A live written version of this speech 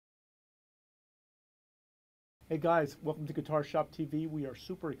Hey guys, welcome to Guitar Shop TV. We are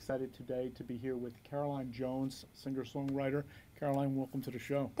super excited today to be here with Caroline Jones, singer-songwriter. Caroline, welcome to the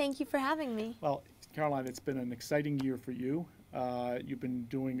show. Thank you for having me. Well, Caroline, it's been an exciting year for you. You've been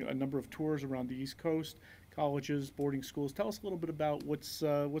doing a number of tours around the East Coast, colleges, boarding schools. Tell us a little bit about what's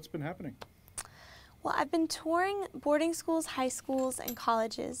been happening. Well, I've been touring boarding schools, high schools, and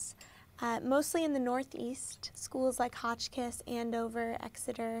colleges, mostly in the Northeast, schools like Hotchkiss, Andover,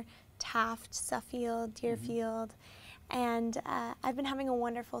 Exeter, Taft, Suffield, Deerfield, and I've been having a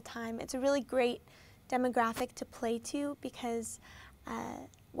wonderful time. It's a really great demographic to play to because,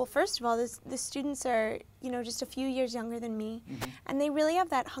 well, first of all, the students are, just a few years younger than me, and they really have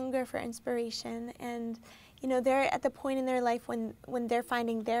that hunger for inspiration, and, they're at the point in their life when they're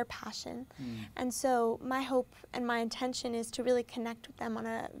finding their passion. And so my hope and my intention is to really connect with them on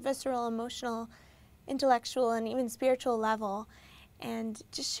a visceral, emotional, intellectual, and even spiritual level, and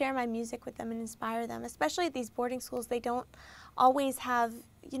just share my music with them and inspire them. Especially at these boarding schools, they don't always have,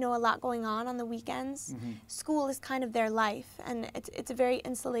 a lot going on the weekends. School is kind of their life, and it's a very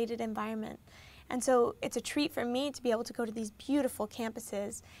insulated environment. And so it's a treat for me to be able to go to these beautiful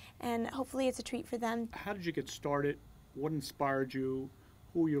campuses, and hopefully it's a treat for them. How did you get started? What inspired you?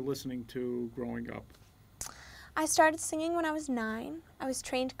 Who you're listening to growing up? I started singing when I was 9. I was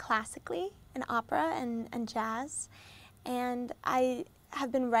trained classically in opera and jazz. And I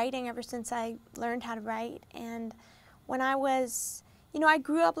have been writing ever since I learned how to write. And when I was, I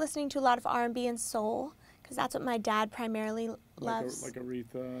grew up listening to a lot of R&B and soul, because that's what my dad primarily loves. Like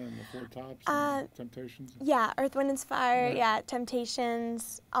Aretha and the Four Tops and Temptations? Yeah, Earth, Wind & Fire, Right. yeah,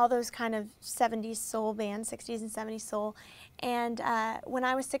 Temptations, all those kind of 70s soul bands, 60s and 70s soul. And when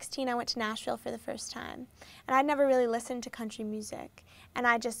I was 16, I went to Nashville for the first time. And I'd never really listened to country music. And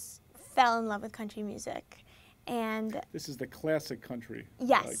I just fell in love with country music. And this is the classic country.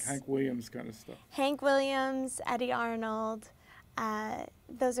 Yes. Like Hank Williams kind of stuff. Hank Williams, Eddie Arnold,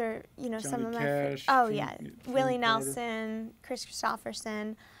 those are, some of my Cash, yeah, Willie Nelson, Chris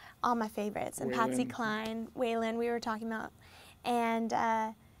Christopherson, all my favorites, and Patsy Cline, Waylon, we were talking about. And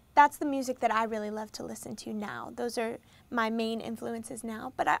that's the music that I really love to listen to now. Those are my main influences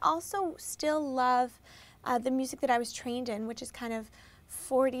now. But I also still love the music that I was trained in, which is kind of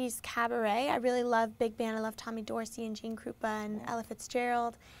 40s cabaret. I really love big band. I love Tommy Dorsey and Gene Krupa and Ella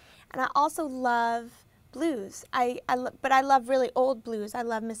Fitzgerald. And I also love blues. But I love really old blues. I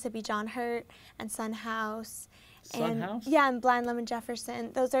love Mississippi John Hurt and Son House. Son House? Yeah, and Blind Lemon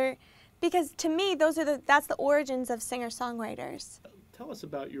Jefferson. Those are, because to me, that's the origins of singer-songwriters. Tell us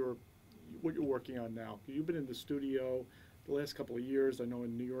about what you're working on now. You've been in the studio the last couple of years, I know,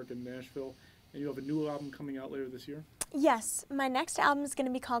 in New York and Nashville, and you have a new album coming out later this year? Yes, my next album is going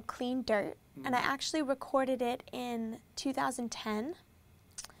to be called Clean Dirt, and I actually recorded it in 2010,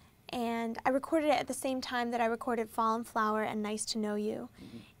 and I recorded it at the same time that I recorded Fallen Flower and Nice to Know You.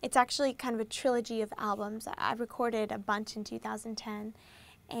 It's actually kind of a trilogy of albums. I recorded a bunch in 2010,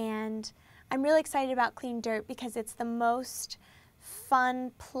 and I'm really excited about Clean Dirt because it's the most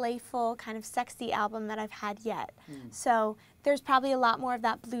fun, playful, kind of sexy album that I've had yet. So there's probably a lot more of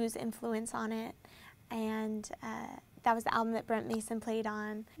that blues influence on it, and that was the album that Brent Mason played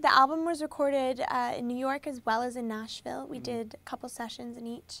on. The album was recorded in New York as well as in Nashville. We did a couple sessions in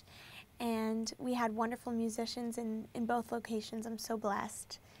each, and we had wonderful musicians in both locations. I'm so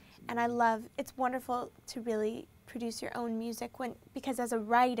blessed. And it's wonderful to really produce your own music because as a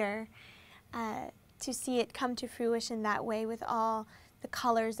writer, to see it come to fruition that way with all the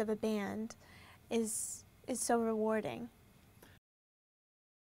colors of a band is so rewarding.